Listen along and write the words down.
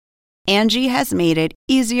Angie has made it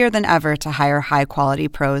easier than ever to hire high-quality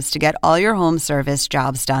pros to get all your home service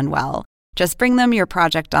jobs done well. Just bring them your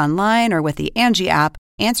project online or with the Angie app,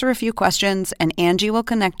 answer a few questions, and Angie will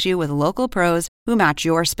connect you with local pros who match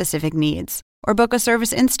your specific needs. Or book a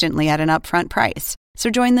service instantly at an upfront price. So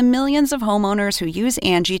join the millions of homeowners who use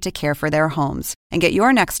Angie to care for their homes and get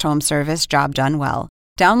your next home service job done well.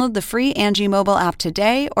 Download the free Angie mobile app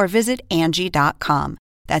today or visit Angie.com.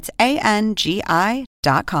 That's ANGI.com.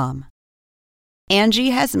 Angie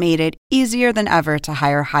has made it easier than ever to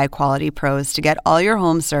hire high-quality pros to get all your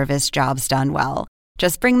home service jobs done well.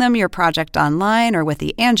 Just bring them your project online or with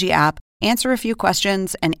the Angie app, answer a few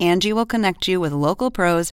questions, and Angie will connect you with local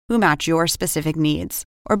pros who match your specific needs.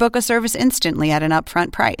 Or book a service instantly at an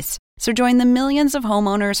upfront price. So join the millions of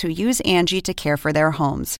homeowners who use Angie to care for their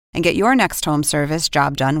homes and get your next home service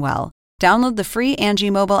job done well. Download the free Angie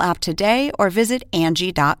mobile app today or visit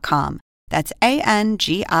Angie.com. That's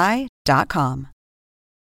ANGI.com.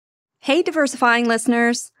 Hey, Diversifying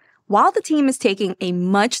listeners. While the team is taking a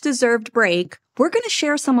much-deserved break, we're going to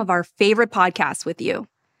share some of our favorite podcasts with you.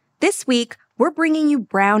 This week, we're bringing you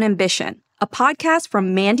Brown Ambition, a podcast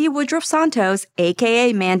from Mandy Woodruff Santos,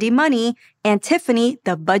 aka Mandy Money, and Tiffany,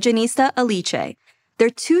 the Budgetnista Aliche. They're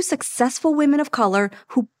two successful women of color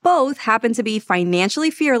who both happen to be financially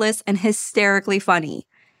fearless and hysterically funny.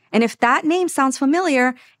 And if that name sounds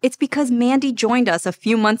familiar, it's because Mandy joined us a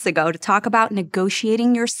few months ago to talk about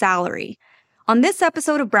negotiating your salary. On this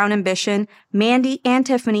episode of Brown Ambition, Mandy and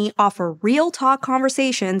Tiffany offer real talk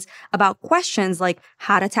conversations about questions like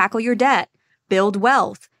how to tackle your debt, build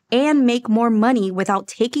wealth, and make more money without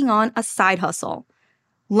taking on a side hustle.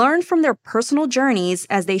 Learn from their personal journeys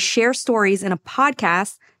as they share stories in a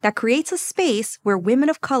podcast that creates a space where women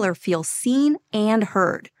of color feel seen and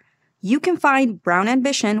heard. You can find Brown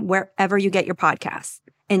Ambition wherever you get your podcasts.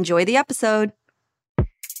 Enjoy the episode.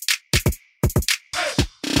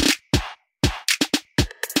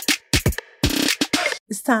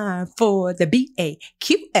 It's time for the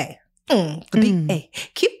BAQA. The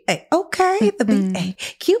BAQA. Okay, the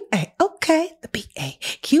BAQA. Okay, the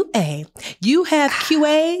BAQA. You have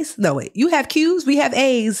QAs? No, wait. You have Qs? We have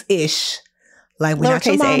As-ish. Like, we're not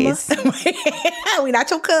your mama. We're not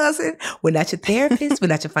your cousin. We're not your therapist. We're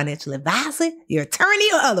not your financial advisor, your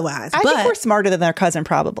attorney, or otherwise. I think we're smarter than their cousin,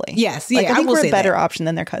 probably. Yes, yeah, I think we're a better that. Option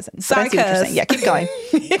than their cousin. Sorry, cuz. Yeah, keep going.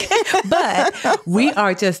 But we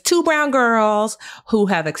are just two brown girls who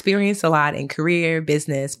have experienced a lot in career,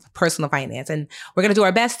 business, personal finance. And we're going to do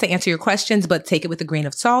our best to answer your questions, but take it with a grain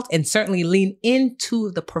of salt and certainly lean into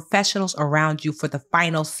the professionals around you for the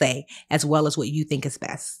final say, as well as what you think is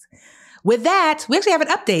best. With that, we actually have an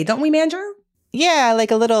update, don't we, Mandrew? Yeah,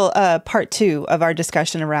 like a little part 2 of our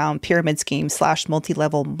discussion around pyramid schemes /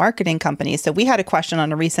 multi-level marketing companies. So we had a question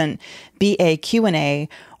on a recent BA Q&A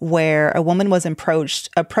where a woman was approached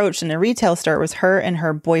in a retail store. It was her and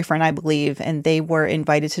her boyfriend, I believe, and they were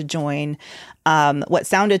invited to join what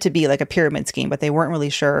sounded to be like a pyramid scheme, but they weren't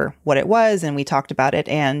really sure what it was. And we talked about it.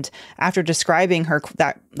 And after describing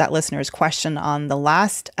that listener's question on the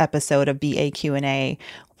last episode of BA Q&A,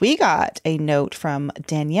 we got a note from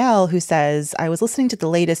Danielle who says, I was listening to the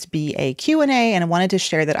latest BA Q&A and I wanted to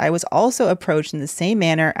share that I was also approached in the same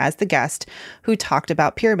manner as the guest who talked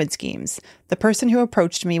about pyramid schemes. The person who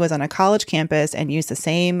approached me was on a college campus and used the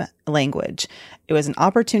same language. It was an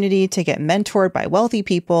opportunity to get mentored by wealthy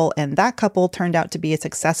people, and that couple turned out to be a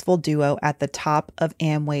successful duo at the top of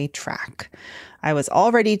Amway track. I was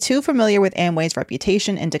already too familiar with Amway's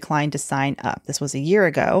reputation and declined to sign up. This was a year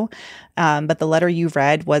ago, but the letter you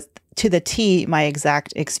read was to the T my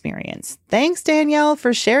exact experience. Thanks, Danielle,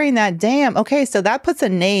 for sharing that. Damn. Okay, so that puts a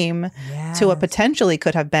name to what potentially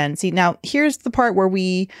could have been. See, now here's the part where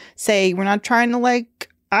we say we're not trying to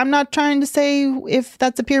I'm not trying to say if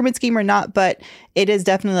that's a pyramid scheme or not, but it is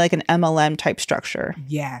definitely like an MLM type structure.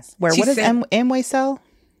 Yes. What does Amway sell?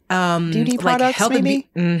 Beauty products, maybe?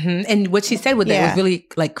 And what she said with it was really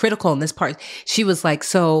critical in this part. She was like,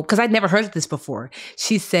 so, because I'd never heard of this before.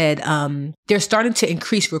 She said, they're starting to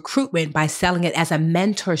increase recruitment by selling it as a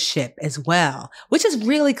mentorship as well, which is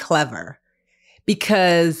really clever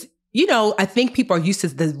because, I think people are used to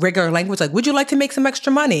the regular language. Like, would you like to make some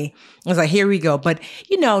extra money? I was like, here we go. But,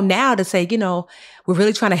 now to say, we're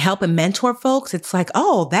really trying to help and mentor folks. It's like,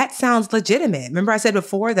 oh, that sounds legitimate. Remember I said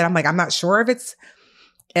before that I'm not sure if it's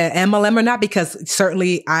MLM or not, because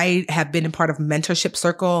certainly I have been a part of mentorship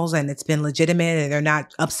circles and it's been legitimate and they're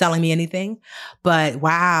not upselling me anything. But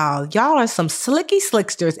wow, y'all are some slicky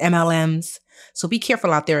slicksters, MLMs. So be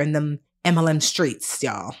careful out there in them MLM streets,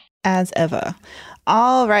 y'all. As ever.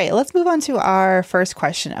 All right, let's move on to our first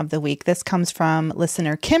question of the week. This comes from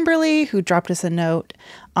listener Kimberly, who dropped us a note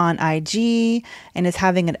on IG and is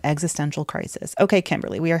having an existential crisis. Okay,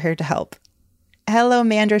 Kimberly, we are here to help. Hello,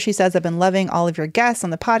 Mandra. She says, I've been loving all of your guests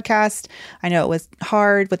on the podcast. I know it was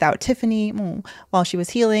hard without Tiffany while she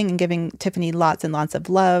was healing and giving Tiffany lots and lots of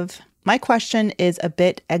love. My question is a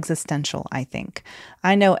bit existential, I think.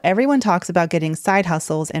 I know everyone talks about getting side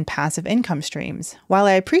hustles and passive income streams. While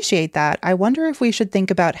I appreciate that, I wonder if we should think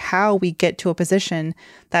about how we get to a position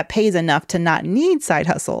that pays enough to not need side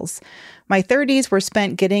hustles. My 30s were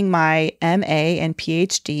spent getting my MA and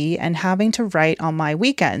PhD and having to write on my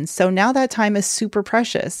weekends. So now that time is super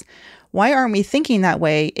precious. Why aren't we thinking that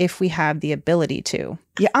way if we have the ability to?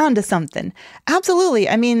 You're onto something. Absolutely.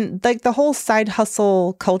 I mean, like the whole side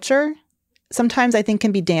hustle culture sometimes I think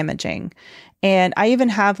can be damaging. And I even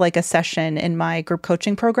have like a session in my group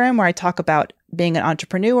coaching program where I talk about being an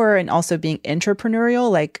entrepreneur and also being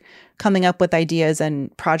entrepreneurial, like coming up with ideas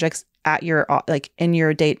and projects at your, like in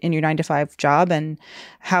your 9-to-5 job, and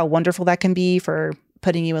how wonderful that can be for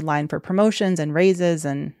putting you in line for promotions and raises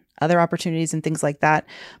and other opportunities and things like that.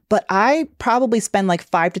 But I probably spend like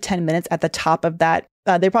 5 to 10 minutes at the top of that.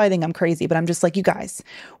 They probably think I'm crazy, but I'm just like, you guys,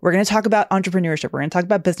 we're going to talk about entrepreneurship. We're going to talk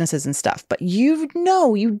about businesses and stuff. But you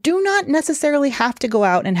do not necessarily have to go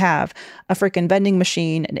out and have a freaking vending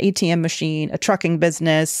machine, an ATM machine, a trucking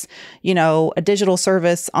business, a digital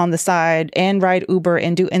service on the side and ride Uber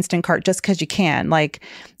and do Instacart just because you can. Like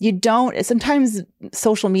you don't, sometimes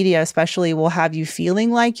social media especially will have you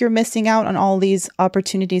feeling like you're missing out on all these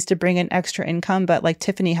opportunities to bring in extra income. But like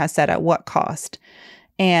Tiffany has said, at what cost?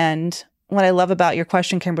 And what I love about your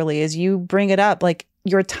question, Kimberly, is you bring it up like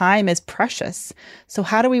your time is precious. So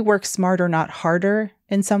how do we work smarter, not harder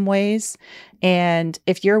in some ways? And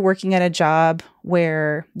if you're working at a job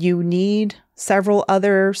where you need several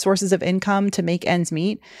other sources of income to make ends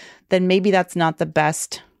meet, then maybe that's not the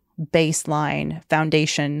best baseline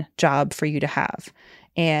foundation job for you to have.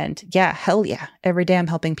 And yeah, hell yeah, every day I'm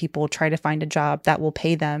helping people try to find a job that will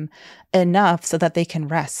pay them enough so that they can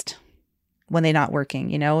rest when they're not working,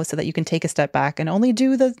 so that you can take a step back and only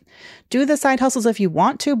do the side hustles if you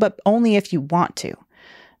want to, but only if you want to,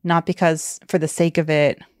 not because for the sake of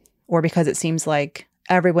it or because it seems like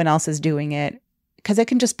everyone else is doing it, because it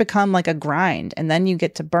can just become like a grind and then you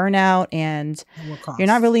get to burnout and you're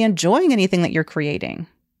not really enjoying anything that you're creating.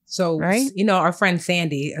 So, right? Our friend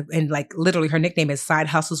Sandy, and like literally her nickname is Side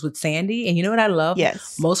Hustles with Sandy. And you know what I love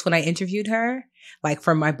most when I interviewed her, like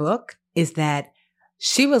for my book, is that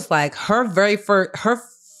she was like her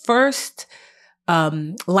first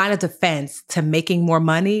line of defense to making more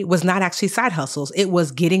money was not actually side hustles. It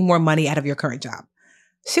was getting more money out of your current job.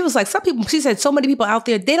 She was like, she said, so many people out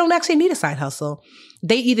there, they don't actually need a side hustle.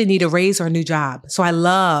 They either need a raise or a new job. So I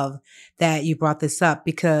love that you brought this up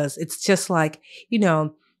because it's just like,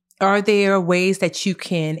 are there ways that you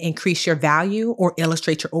can increase your value or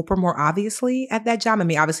illustrate your Oprah more obviously at that job? I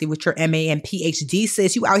mean, obviously with your MA and PhD,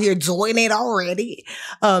 sis, you out here doing it already.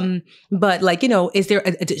 But like, is there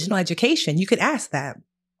additional education? You could ask that.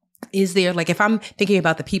 Is there, like, if I'm thinking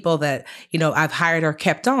about the people that, I've hired or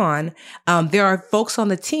kept on, there are folks on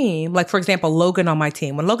the team, like, for example, Logan on my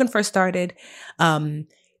team. When Logan first started,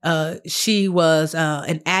 she was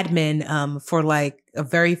an admin for like a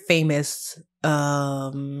very famous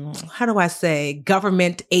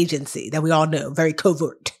government agency that we all know, very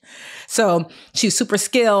covert. So she was super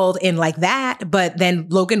skilled in like that, but then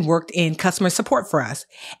Logan worked in customer support for us.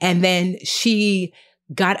 And then she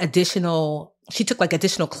took like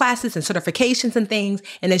additional classes and certifications and things.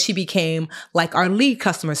 And then she became like our lead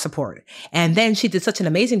customer support. And then she did such an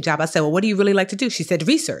amazing job. I said, well, what do you really like to do? She said,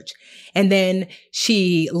 research. And then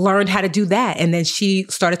she learned how to do that. And then she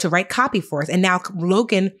started to write copy for us. And now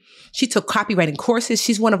Logan, she took copywriting courses.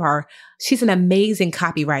 She's an amazing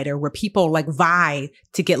copywriter where people like vie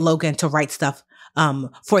to get Logan to write stuff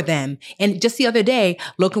for them. And just the other day,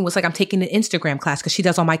 Logan was like, I'm taking an Instagram class because she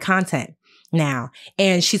does all my content now.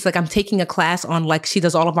 And she's like, I'm taking a class on like, she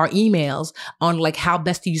does all of our emails on like how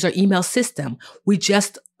best to use our email system. We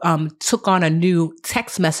just took on a new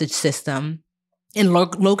text message system and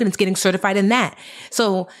Logan is getting certified in that.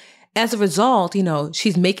 So as a result,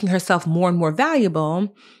 she's making herself more and more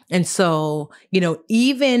valuable. And so,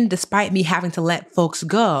 even despite me having to let folks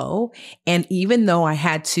go, and even though I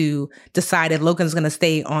had to decide that Logan's going to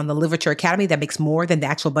stay on the Literature Academy that makes more than the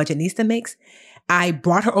actual Budgetnista makes, I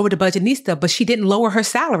brought her over to Budgetnista, but she didn't lower her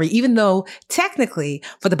salary, even though technically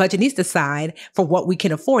for the Budgetnista side, for what we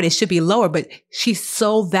can afford, it should be lower. But she's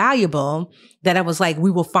so valuable that I was like,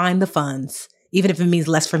 we will find the funds Even if it means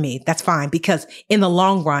less for me, that's fine, because in the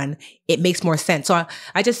long run, it makes more sense. So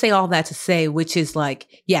I just say all that to say, which is like,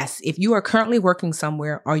 yes, if you are currently working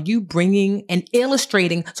somewhere, are you bringing and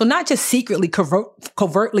illustrating? So not just secretly,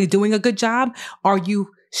 covertly doing a good job. Are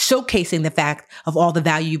you showcasing the fact of all the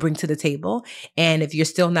value you bring to the table? And if you're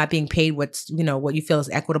still not being paid what you feel is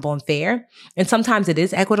equitable and fair, and sometimes it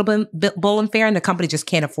is equitable and fair, and the company just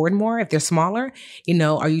can't afford more if they're smaller,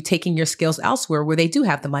 are you taking your skills elsewhere where they do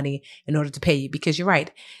have the money in order to pay you? Because you're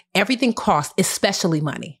right, everything costs, especially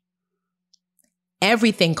money.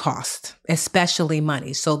 Everything costs, especially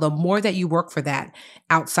money. So the more that you work for that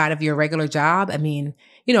outside of your regular job, I mean,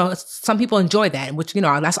 some people enjoy that, which,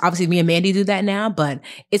 that's obviously me and Mandy do that now, but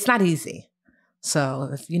it's not easy. So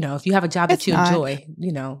if you have a job that you enjoy,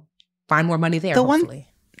 find more money there, hopefully.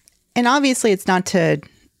 And obviously it's not to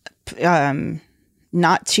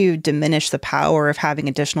diminish the power of having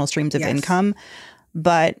additional streams of income.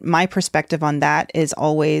 But my perspective on that is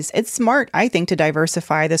always, it's smart, I think, to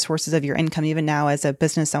diversify the sources of your income. Even now as a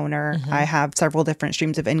business owner, I have several different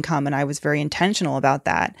streams of income, and I was very intentional about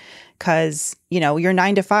that because, your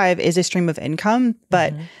 9 to 5 is a stream of income,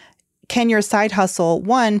 but can your side hustle,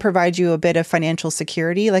 one, provide you a bit of financial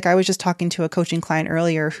security? Like I was just talking to a coaching client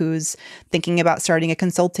earlier who's thinking about starting a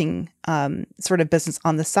consulting sort of business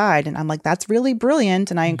on the side. And I'm like, that's really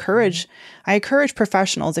brilliant. And I encourage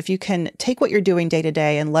professionals, if you can take what you're doing day to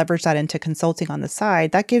day and leverage that into consulting on the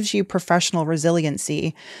side, that gives you professional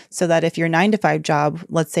resiliency so that if your 9 to 5 job,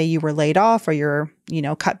 let's say you were laid off or you're,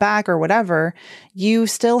 cut back or whatever, you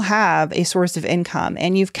still have a source of income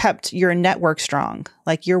and you've kept your network strong.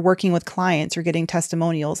 Like you're working with clients, you're getting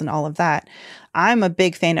testimonials and all of that. I'm a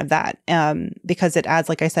big fan of that because it adds,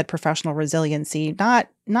 like I said, professional resiliency,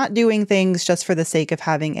 not doing things just for the sake of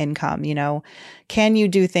having income. Can you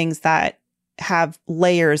do things that have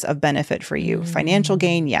layers of benefit for you? Financial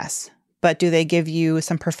gain, yes. But do they give you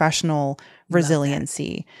some professional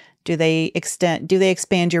resiliency? Do they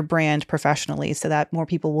expand your brand professionally so that more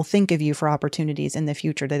people will think of you for opportunities in the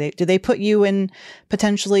future? Do they put you in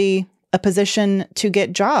potentially a position to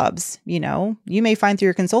get jobs? You may find through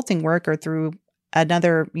your consulting work or through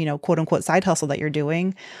another, quote unquote side hustle that you're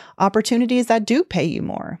doing, opportunities that do pay you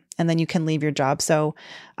more, and then you can leave your job. So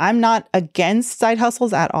I'm not against side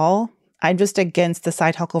hustles at all. I'm just against the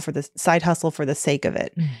side hustle for the sake of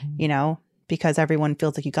it, because everyone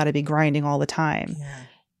feels like you got to be grinding all the time. Yeah.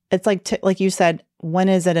 It's like you said, when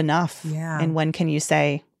is it enough? Yeah. And when can you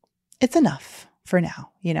say it's enough for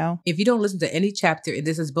now, If you don't listen to any chapter,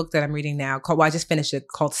 this is a book that I'm reading now I just finished it,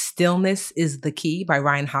 called Stillness is the Key by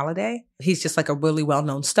Ryan Holiday. He's just like a really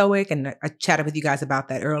well-known Stoic. And I chatted with you guys about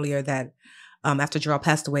that earlier, that after Jarrell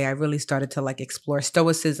passed away, I really started to explore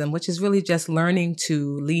Stoicism, which is really just learning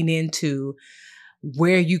to lean into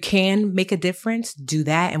where you can make a difference, do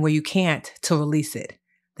that, and where you can't, to release it,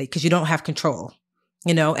 because you don't have control.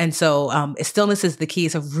 And so Stillness is the Key.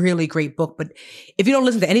 It's a really great book. But if you don't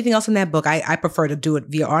listen to anything else in that book, I prefer to do it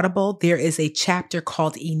via Audible. There is a chapter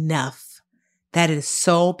called Enough that is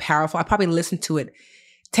so powerful. I probably listened to it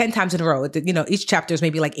 10 times in a row. Each chapter is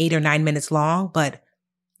maybe 8 or 9 minutes long, but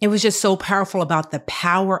it was just so powerful about the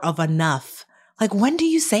power of enough. When do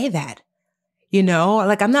you say that?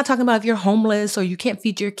 I'm not talking about if you're homeless or you can't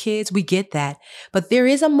feed your kids. We get that. But there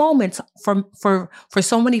is a moment for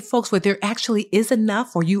so many folks where there actually is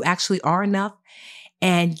enough, or you actually are enough,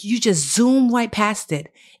 and you just zoom right past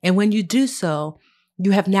it. And when you do so,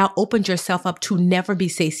 you have now opened yourself up to never be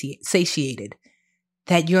satiated.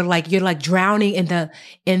 That you're drowning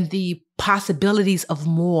in the possibilities of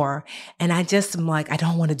more. And I just am I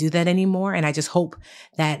don't want to do that anymore. And I just hope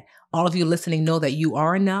that all of you listening know that you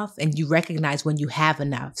are enough and you recognize when you have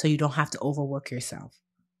enough, so you don't have to overwork yourself.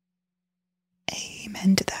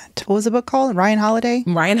 Amen to that. What was the book called? Ryan Holiday?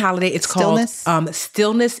 Ryan Holiday. It's Stillness? Called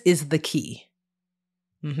Stillness is the Key.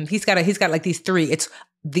 Mm-hmm. He's got these 3. It's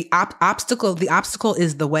the obstacle. The obstacle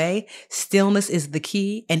is the way. Stillness is the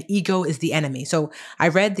key, and ego is the enemy. So I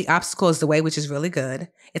read The Obstacle is the Way, which is really good.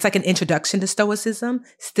 It's like an introduction to Stoicism.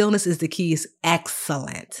 Stillness is the Key is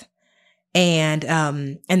excellent. And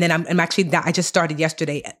then I'm actually, I just started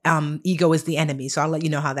yesterday. Ego is the Enemy. So I'll let you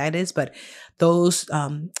know how that is. But those,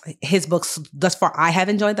 his books thus far, I have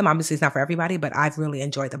enjoyed them. Obviously it's not for everybody, but I've really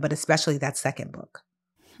enjoyed them, but especially that second book.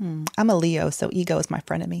 I'm a Leo, so ego is my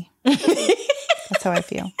frenemy. That's how I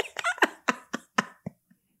feel.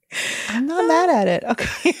 I'm not mad at it.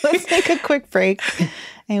 Okay, let's take a quick break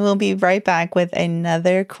and we'll be right back with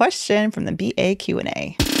another question from the BA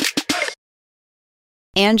Q&A.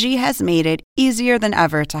 Angie has made it easier than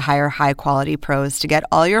ever to hire high-quality pros to get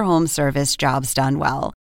all your home service jobs done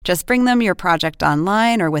well. Just bring them your project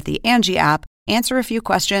online or with the Angie app, Answer a few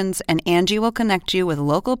questions, and Angie will connect you with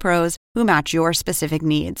local pros who match your specific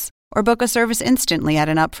needs. Or book a service instantly at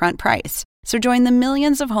an upfront price. So join the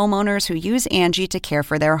millions of homeowners who use Angie to care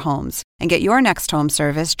for their homes and get your next home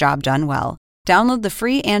service job done well. Download the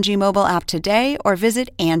free Angie mobile app today or visit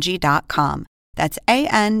Angie.com. That's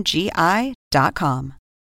ANGI.com.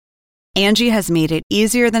 Angie has made it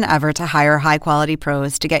easier than ever to hire high-quality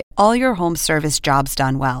pros to get all your home service jobs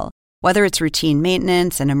done well. Whether it's routine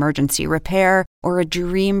maintenance, an emergency repair, or a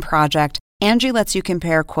dream project, Angie lets you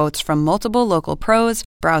compare quotes from multiple local pros,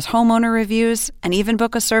 browse homeowner reviews, and even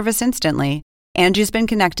book a service instantly. Angie's been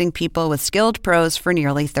connecting people with skilled pros for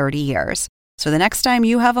nearly 30 years. So the next time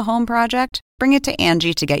you have a home project, bring it to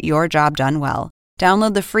Angie to get your job done well.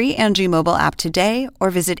 Download the free Angie mobile app today or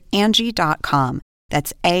visit Angie.com.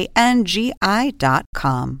 That's ANGI.com.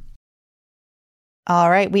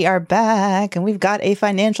 All right, we are back, and we've got a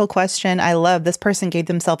financial question. I love this person gave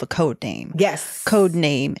themselves a code name. Yes. Code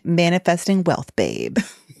name, Manifesting Wealth Babe.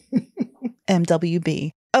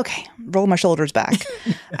 MWB. Okay, roll my shoulders back.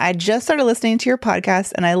 I just started listening to your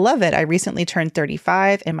podcast and I love it. I recently turned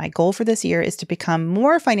 35 and my goal for this year is to become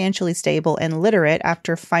more financially stable and literate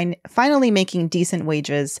after finally making decent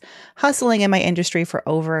wages, hustling in my industry for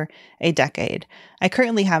over a decade. I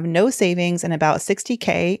currently have no savings and about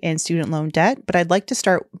 $60,000 in student loan debt, but I'd like to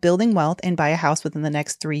start building wealth and buy a house within the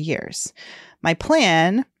next 3 years. My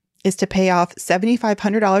plan is to pay off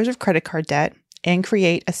 $7,500 of credit card debt and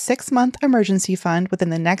create a 6-month emergency fund within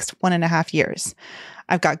the next 1.5 years.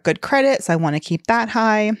 I've got good credit, so I want to keep that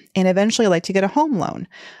high, and eventually like to get a home loan.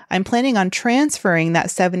 I'm planning on transferring that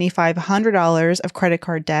 $7,500 of credit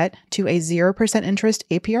card debt to a 0% interest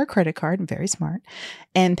APR credit card, very smart,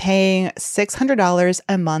 and paying $600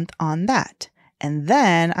 a month on that. And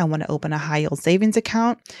then I want to open a high yield savings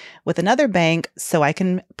account with another bank so I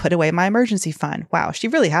can put away my emergency fund. Wow, she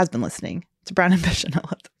really has been listening. It's a brown ambition. I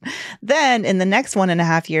love it. Then in the next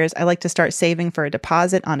 1.5 years, I like to start saving for a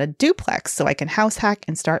deposit on a duplex so I can house hack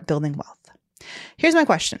and start building wealth. Here's my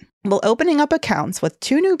question. Will opening up accounts with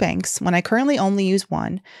 2 new banks when I currently only use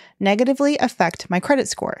one negatively affect my credit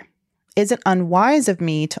score? Is it unwise of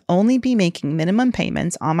me to only be making minimum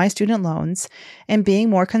payments on my student loans and being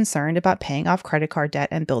more concerned about paying off credit card debt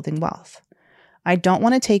and building wealth? I don't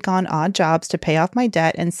want to take on odd jobs to pay off my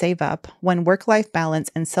debt and save up when work-life balance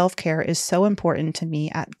and self-care is so important to me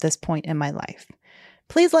at this point in my life.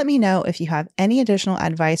 Please let me know if you have any additional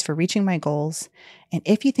advice for reaching my goals and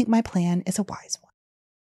if you think my plan is a wise one.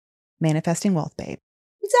 Manifesting Wealth Babe.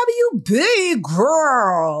 WB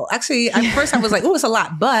girl. Actually, at first I was like, oh, it's a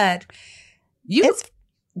lot, but it's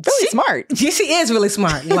really smart. Yeah, she is really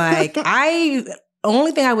smart. Like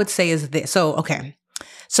only thing I would say is this. So, okay.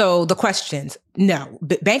 So the questions, no,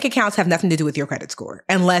 bank accounts have nothing to do with your credit score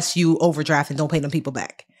unless you overdraft and don't pay them people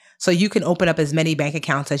back. So you can open up as many bank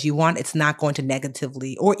accounts as you want. It's not going to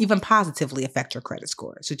negatively or even positively affect your credit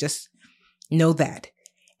score. So just know that.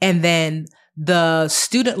 And then the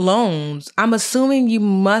student loans, I'm assuming you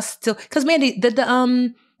must still, because Mandy, did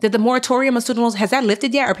the moratorium on student loans, has that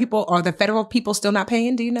lifted yet? Are the federal people still not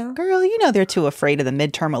paying? Do you know? Girl, you know they're too afraid of the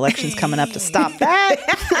midterm elections coming up to stop that.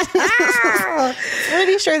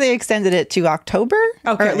 Pretty sure they extended it to October,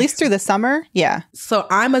 or at least through the summer. Yeah. So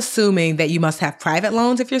I'm assuming that you must have private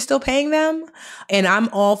loans if you're still paying them. And I'm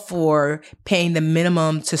all for paying the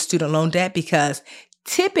minimum to student loan debt because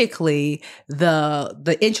typically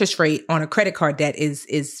the interest rate on a credit card debt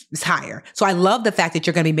is higher. So I love the fact that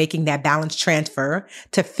you're going to be making that balance transfer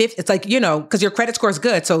to 50. It's like, because your credit score is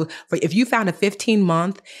good. So if you found a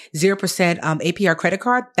 15-month 0% APR credit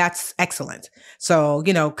card, that's excellent. So,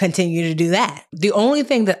 continue to do that. The only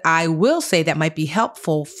thing that I will say that might be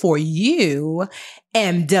helpful for you,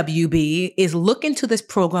 MWB, is look into this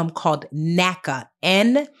program called NACA,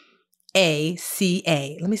 NACA.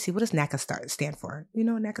 Let me see. What does NACA stand for?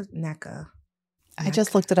 NACA. I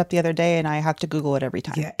just looked it up the other day and I have to Google it every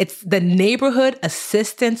time. Yeah. It's the Neighborhood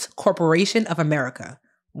Assistance Corporation of America,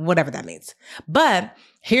 whatever that means. But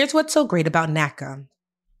here's what's so great about NACA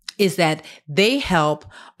is that they help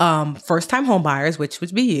first-time home buyers, which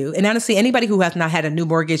would be you. And honestly, anybody who has not had a new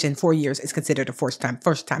mortgage in 4 years is considered a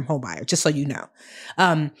first-time home buyer, just so you know.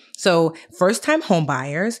 So first-time home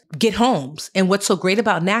buyers get homes. And what's so great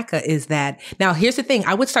about NACA is that, now here's the thing,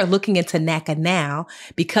 I would start looking into NACA now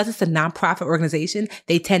because it's a nonprofit organization.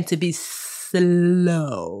 They tend to be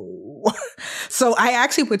slow. So I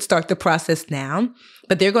actually would start the process now,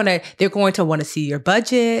 but they're going to want to see your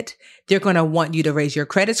budget. They're going to want you to raise your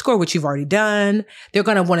credit score, which you've already done. They're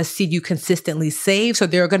going to want to see you consistently save. So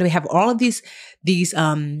they're going to have all of these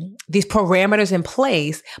parameters in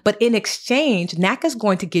place, but in exchange, NACA is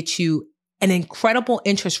going to get you an incredible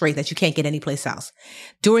interest rate that you can't get anyplace else.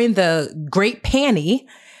 During the Great Panty,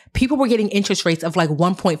 people were getting interest rates of like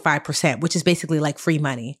 1.5%, which is basically like free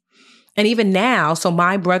money. And even now, so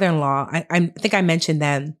my brother-in-law, I think I mentioned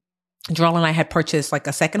that Jarrell and I had purchased like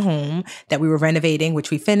a second home that we were renovating,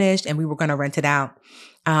 which we finished, and we were going to rent it out.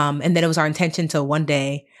 And then it was our intention to one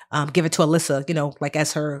day give it to Alyssa, you know, like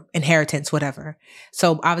as her inheritance, whatever.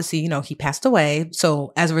 So obviously, you know, he passed away.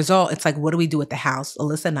 So as a result, it's like, what do we do with the house?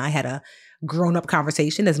 Alyssa and I had a grown-up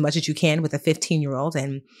conversation as much as you can with a 15-year-old.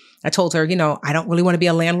 And I told her, you know, I don't really want to be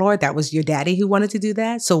a landlord. That was your daddy who wanted to do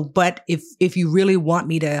that. So, but if you really want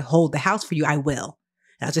me to hold the house for you, I will.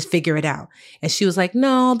 I'll just figure it out. And she was like,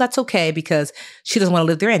 no, that's okay, because she doesn't want to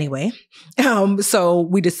live there anyway. So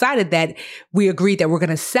we decided that we agreed that we're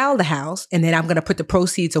going to sell the house, and then I'm going to put the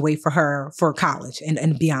proceeds away for her for college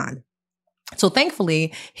and beyond. So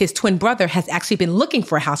thankfully, his twin brother has actually been looking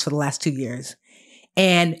for a house for the last 2 years.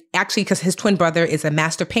 And actually, because his twin brother is a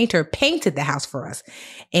master painter, painted the house for us.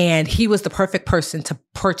 And he was the perfect person to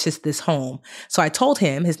purchase this home. So I told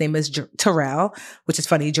him, his name is Terrell, which is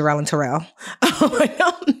funny, Jarrell and Terrell.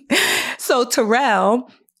 So Terrell,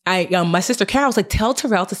 my sister Carol was like, tell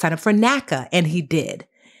Terrell to sign up for NACA. And he did.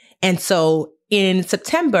 And so in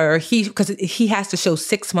September, because he has to show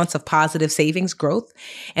 6 months of positive savings growth.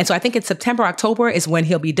 And so I think in September, October is when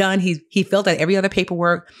he'll be done. He filled out every other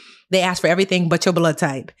paperwork. They ask for everything but your blood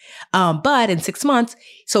type. But in 6 months,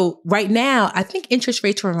 so right now, I think interest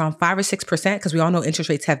rates are around 5 or 6%, because we all know interest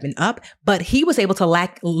rates have been up, but he was able to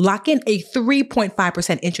lock in a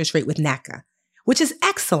 3.5% interest rate with NACA, which is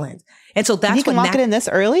excellent. And so that's you can lock it in this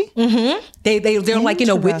early? Mm-hmm. They're like, you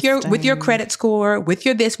know, with your credit score, with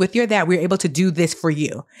your this, with your that, we're able to do this for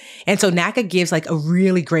you. And so NACA gives like a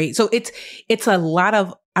really great, so it's a lot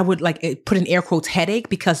of, I would like put in air quotes, headache,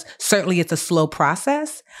 because certainly it's a slow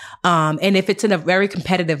process. And if it's in a very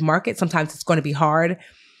competitive market, sometimes it's going to be hard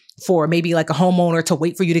for maybe like a homeowner to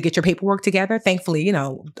wait for you to get your paperwork together. Thankfully, you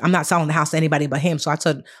know, I'm not selling the house to anybody but him. So I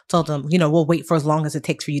told them, you know, we'll wait for as long as it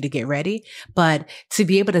takes for you to get ready. But to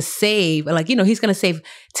be able to save, like, you know, he's going to save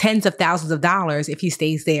tens of thousands of dollars if he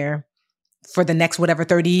stays there for the next,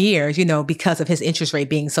 30 years, you know, because of his interest rate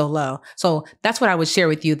being so low. So that's what I would share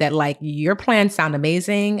with you, that like your plans sound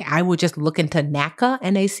amazing. I would just look into NACA,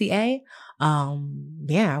 N-A-C-A.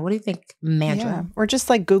 Yeah. What do you think, Mandra? Yeah. Or just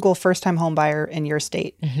like Google first-time home buyer in your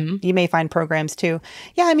state. Mm-hmm. You may find programs too.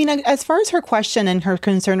 Yeah. I mean, as far as her question and her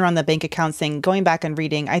concern around the bank accounts thing, going back and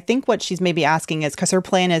reading, I think what she's maybe asking is because her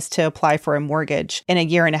plan is to apply for a mortgage in a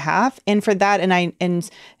year and a half. And for that, and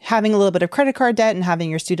having a little bit of credit card debt and having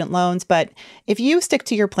your student loans. But if you stick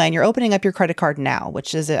to your plan, you're opening up your credit card now,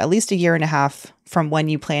 which is at least a year and a half from when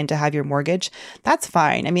you plan to have your mortgage, that's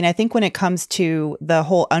fine. I mean, I think when it comes to the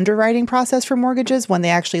whole underwriting process for mortgages, when they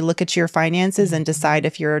actually look at your finances and decide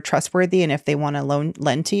if you're trustworthy and if they want to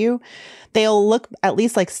lend to you, they'll look at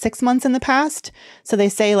least like 6 months in the past. So they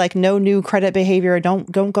say like no new credit behavior.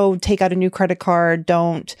 Don't go take out a new credit card.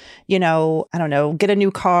 Don't, you know, I don't know, get a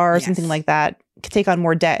new car or something like that. Take on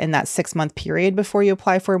more debt in that 6 month period before you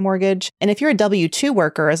apply for a mortgage. And if you're a W-2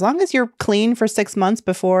 worker, as long as you're clean for 6 months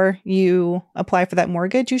before you apply for that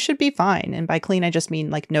mortgage, you should be fine. And by clean, I just mean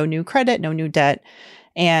like no new credit, no new debt.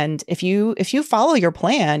 And if you follow your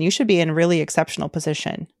plan, you should be in a really exceptional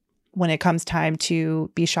position when it comes time to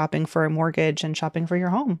be shopping for a mortgage and shopping for your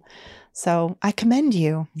home. So I commend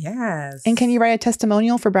you. Yes. And can you write a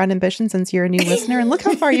testimonial for Brown Ambition since you're a new listener? And look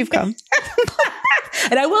how far you've come.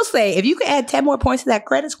 And I will say, if you could add 10 more points to that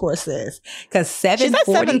credit score, sis, because 740. She's at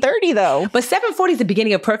 730 though. But 740 is the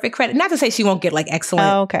beginning of perfect credit. Not to say she won't get like excellent.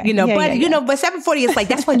 Oh, okay. You know, but 740 is like,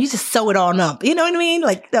 that's when you just sew it all up. You know what I mean?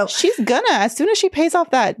 Like, no. She's gonna, as soon as she pays off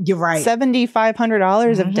that you're right.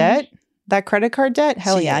 $7,500 of debt, that credit card debt,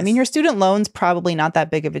 hell yeah. I mean, your student loan's probably not that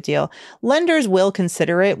big of a deal. Lenders will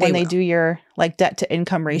consider it when they do your like debt to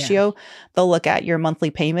income ratio. Yeah. They'll look at your monthly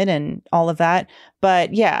payment and all of that.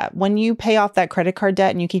 But yeah, when you pay off that credit card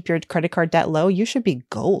debt and you keep your credit card debt low, you should be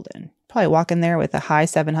golden. Probably walk in there with a high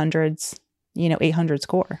 700s, 800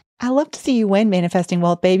 score. I love to see you win Manifesting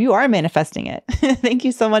Wealth, babe. You are manifesting it. Thank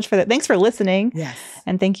you so much for that. Thanks for listening. Yes.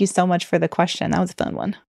 And thank you so much for the question. That was a fun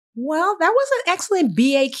one. Well, that was an excellent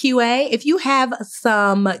BAQA. If you have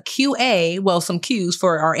some QA, well, some Qs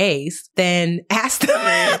for our A's, then ask them.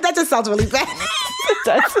 That just sounds really bad. It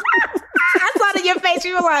does. I saw it in your face.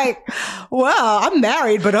 You were like, well, I'm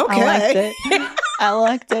married, but okay. I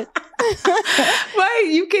liked it. Well,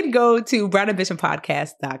 you can go to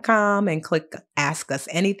brownambitionpodcast.com and click Ask Us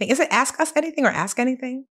Anything. Is it Ask Us Anything or Ask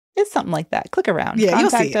Anything? It's something like that. Click around. Yeah,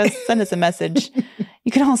 contact us. Send us a message.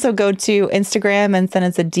 You can also go to Instagram and send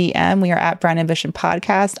us a DM. We are at Brown Ambition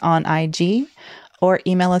Podcast on IG. or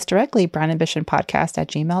email us directly,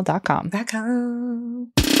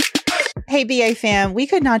 brownambitionpodcast@gmail.com. Hey, BA fam, we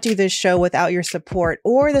could not do this show without your support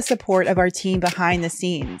or the support of our team behind the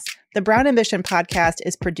scenes. The Brown Ambition podcast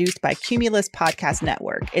is produced by Cumulus Podcast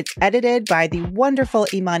Network. It's edited by the wonderful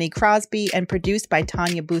Imani Crosby and produced by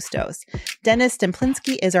Tanya Bustos. Dennis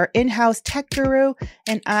Stemplinsky is our in-house tech guru,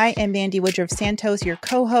 and I am Mandy Woodruff Santos, your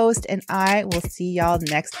co-host, and I will see y'all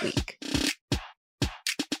next week.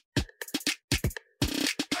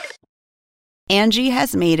 Angie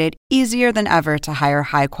has made it easier than ever to hire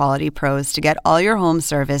high-quality pros to get all your home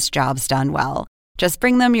service jobs done well. Just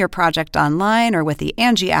bring them your project online or with the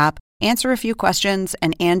Angie app, answer a few questions,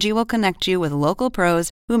 and Angie will connect you with local pros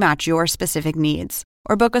who match your specific needs.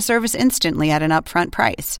 Or book a service instantly at an upfront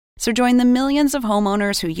price. So join the millions of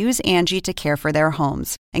homeowners who use Angie to care for their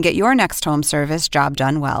homes and get your next home service job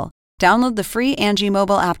done well. Download the free Angie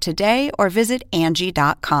mobile app today or visit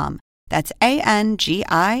Angie.com. That's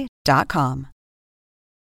ANGI.com.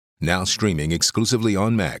 Now streaming exclusively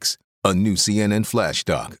on Max, a new CNN Flash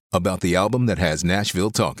doc about the album that has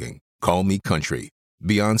Nashville talking, Call Me Country.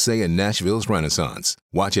 Beyoncé and Nashville's Renaissance.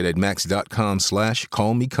 Watch it at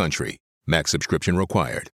max.com/callmecountry. Max subscription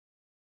required.